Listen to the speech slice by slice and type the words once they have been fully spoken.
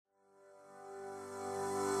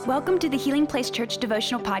Welcome to the Healing Place Church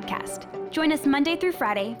Devotional Podcast. Join us Monday through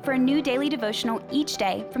Friday for a new daily devotional each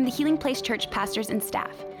day from the Healing Place Church pastors and staff.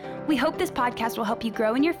 We hope this podcast will help you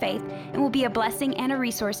grow in your faith and will be a blessing and a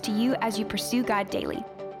resource to you as you pursue God daily.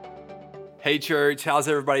 Hey church, how's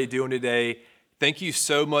everybody doing today? Thank you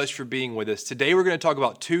so much for being with us. Today we're going to talk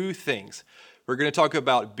about two things. We're going to talk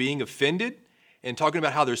about being offended and talking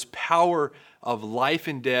about how there's power of life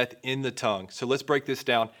and death in the tongue. So let's break this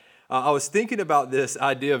down. I was thinking about this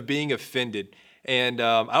idea of being offended, and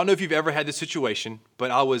I don't know if you've ever had this situation,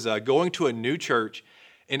 but I was going to a new church,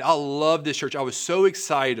 and I love this church. I was so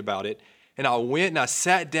excited about it, and I went and I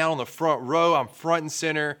sat down on the front row. I'm front and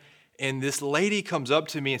center, and this lady comes up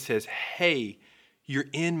to me and says, "Hey, you're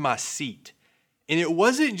in my seat." And it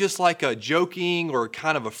wasn't just like a joking or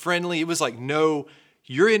kind of a friendly. It was like, "No,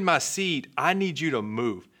 you're in my seat. I need you to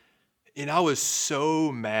move." And I was so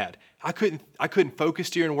mad. I couldn't focus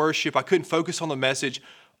during worship. I couldn't focus on the message.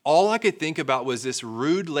 All I could think about was this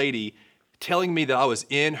rude lady telling me that I was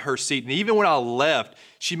in her seat. And even when I left,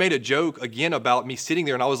 she made a joke again about me sitting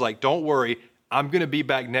there. And I was like, "Don't worry, I'm going to be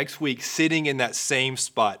back next week sitting in that same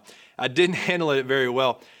spot." I didn't handle it very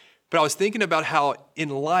well. But I was thinking about how in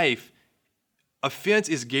life, offense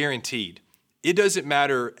is guaranteed. It doesn't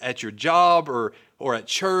matter at your job or at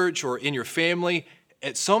church or in your family.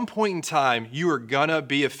 At some point in time, you are gonna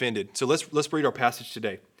be offended. So let's read our passage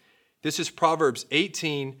today. This is Proverbs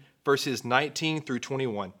 18, verses 19 through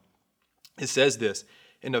 21. It says this: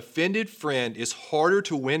 "An offended friend is harder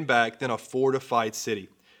to win back than a fortified city.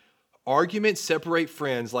 Arguments separate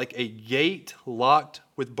friends like a gate locked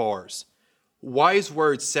with bars. Wise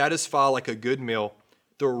words satisfy like a good meal.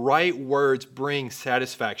 The right words bring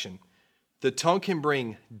satisfaction. The tongue can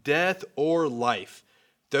bring death or life.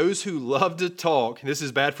 Those who love to talk," this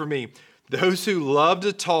is bad for me, "those who love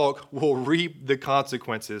to talk will reap the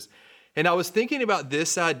consequences." And I was thinking about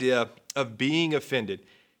this idea of being offended.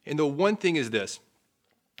 And the one thing is this: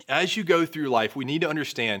 as you go through life, we need to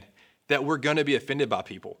understand that we're going to be offended by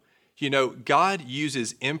people. You know, God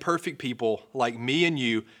uses imperfect people like me and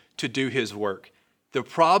you to do his work. The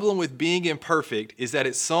problem with being imperfect is that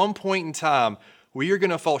at some point in time, we are going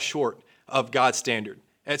to fall short of God's standard.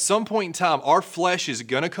 At some point in time, our flesh is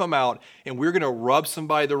going to come out and we're going to rub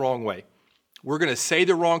somebody the wrong way. We're going to say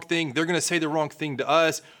the wrong thing. They're going to say the wrong thing to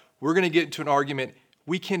us. We're going to get into an argument.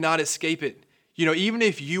 We cannot escape it. You know, even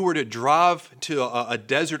if you were to drive to a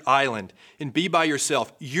desert island and be by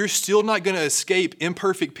yourself, you're still not going to escape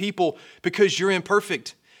imperfect people because you're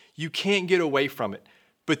imperfect. You can't get away from it.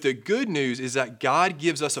 But the good news is that God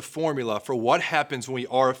gives us a formula for what happens when we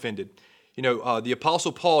are offended. You know, the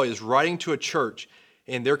Apostle Paul is writing to a church,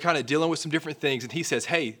 and they're kind of dealing with some different things. And he says,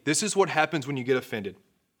 hey, this is what happens when you get offended.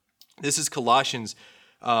 This is Colossians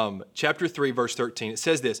chapter 3, verse 13. It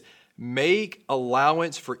says this: "Make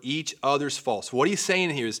allowance for each other's faults." What he's saying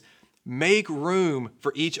here is make room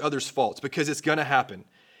for each other's faults because it's going to happen.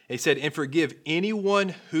 And he said, "And forgive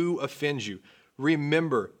anyone who offends you.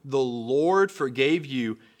 Remember, the Lord forgave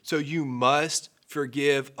you, so you must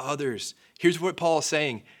forgive others." Here's what Paul is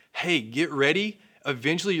saying. Hey, get ready.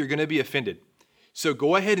 Eventually, you're going to be offended. So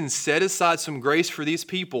go ahead and set aside some grace for these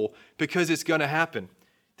people because it's going to happen.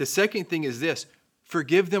 The second thing is this: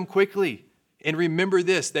 forgive them quickly. And remember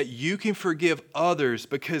this, that you can forgive others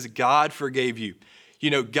because God forgave you. You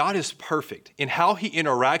know, God is perfect, and how he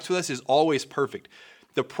interacts with us is always perfect.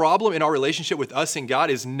 The problem in our relationship with us and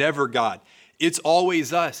God is never God. It's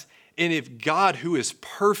always us. And if God, who is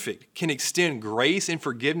perfect, can extend grace and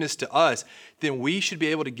forgiveness to us, then we should be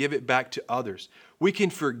able to give it back to others. We can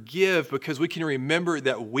forgive because we can remember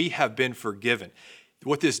that we have been forgiven.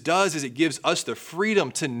 What this does is it gives us the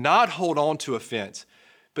freedom to not hold on to offense,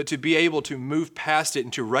 but to be able to move past it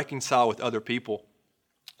and to reconcile with other people.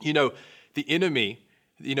 You know, the enemy,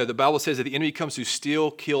 the Bible says that the enemy comes to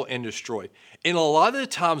steal, kill, and destroy. And a lot of the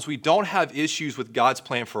times we don't have issues with God's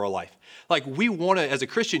plan for our life. Like we want to, as a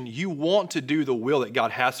Christian, you want to do the will that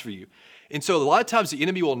God has for you. And so a lot of times the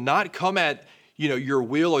enemy will not come at, your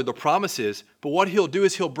will or the promises, but what he'll do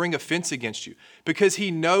is he'll bring offense against you because he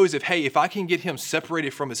knows if I can get him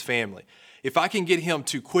separated from his family, if I can get him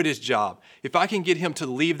to quit his job, if I can get him to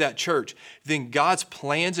leave that church, then God's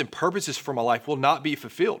plans and purposes for my life will not be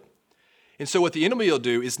fulfilled. And so what the enemy will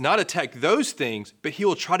do is not attack those things, but he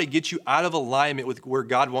will try to get you out of alignment with where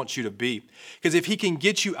God wants you to be. Because if he can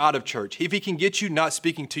get you out of church, if he can get you not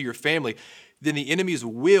speaking to your family, then the enemy's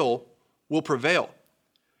will prevail.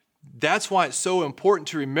 That's why it's so important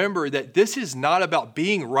to remember that this is not about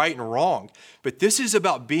being right and wrong, but this is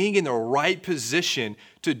about being in the right position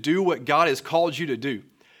to do what God has called you to do.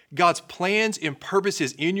 God's plans and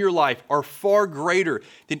purposes in your life are far greater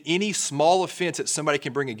than any small offense that somebody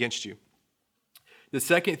can bring against you. The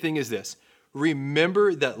second thing is this.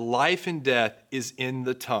 Remember that life and death is in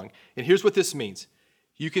the tongue. And here's what this means.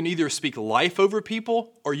 You can either speak life over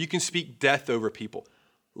people or you can speak death over people.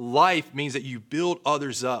 Life means that you build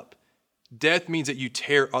others up. Death means that you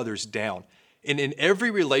tear others down. And in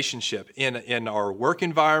every relationship, in our work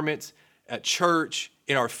environments, at church,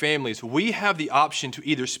 in our families, we have the option to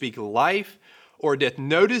either speak life or death.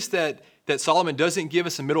 Notice that Solomon doesn't give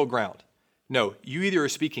us a middle ground. No, you either are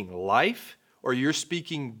speaking life or you're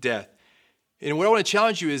speaking death. And what I want to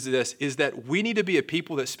challenge you is that we need to be a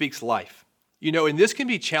people that speaks life. You know, and this can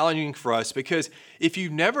be challenging for us because if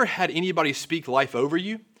you've never had anybody speak life over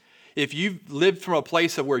you, if you've lived from a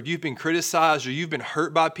place of where you've been criticized or you've been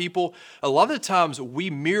hurt by people, a lot of the times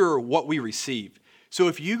we mirror what we receive. So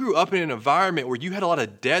if you grew up in an environment where you had a lot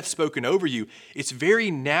of death spoken over you, it's very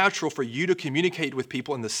natural for you to communicate with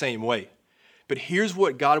people in the same way. But here's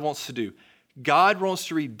what God wants to do. God wants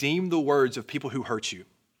to redeem the words of people who hurt you.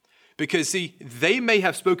 Because see, they may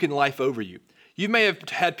have spoken life over you. You may have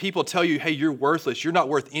had people tell you, hey, you're worthless, you're not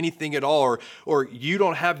worth anything at all, or you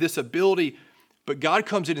don't have this ability. But God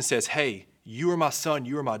comes in and says, hey, you are my son,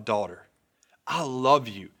 you are my daughter. I love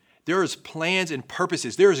you. There is plans and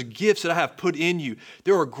purposes. There is gifts that I have put in you.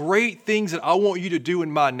 There are great things that I want you to do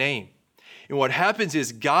in my name. And what happens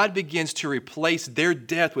is God begins to replace their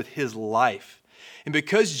death with his life. And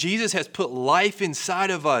because Jesus has put life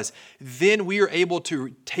inside of us, then we are able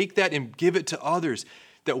to take that and give it to others,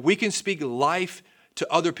 that we can speak life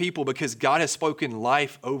to other people because God has spoken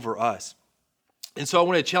life over us. And so I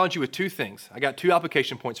want to challenge you with two things. I got two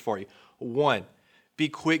application points for you. One, be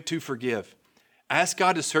quick to forgive. Ask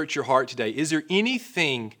God to search your heart today. Is there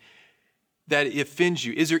anything that offends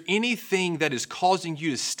you? Is there anything that is causing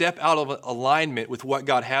you to step out of alignment with what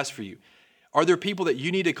God has for you? Are there people that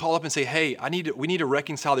you need to call up and say, hey, we need to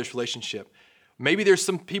reconcile this relationship? Maybe there's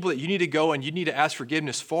some people that you need to go and you need to ask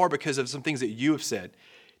forgiveness for because of some things that you have said.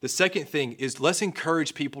 The second thing is let's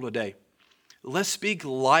encourage people today. Let's speak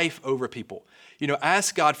life over people. You know,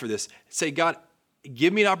 ask God for this. Say, God,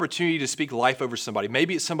 give me an opportunity to speak life over somebody.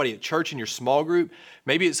 Maybe it's somebody at church in your small group.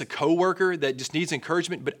 Maybe it's a coworker that just needs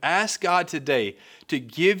encouragement. But ask God today to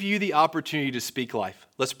give you the opportunity to speak life.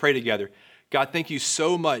 Let's pray together. God, thank you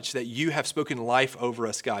so much that you have spoken life over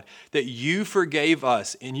us, God, that you forgave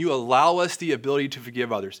us and you allow us the ability to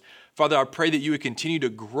forgive others. Father, I pray that you would continue to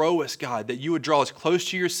grow us, God, that you would draw us close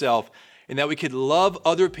to yourself and that we could love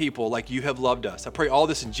other people like you have loved us. I pray all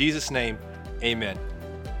this in Jesus' name. Amen.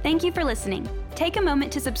 Thank you for listening. Take a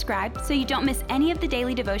moment to subscribe so you don't miss any of the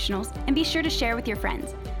daily devotionals and be sure to share with your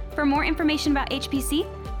friends. For more information about HPC,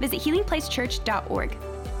 visit healingplacechurch.org.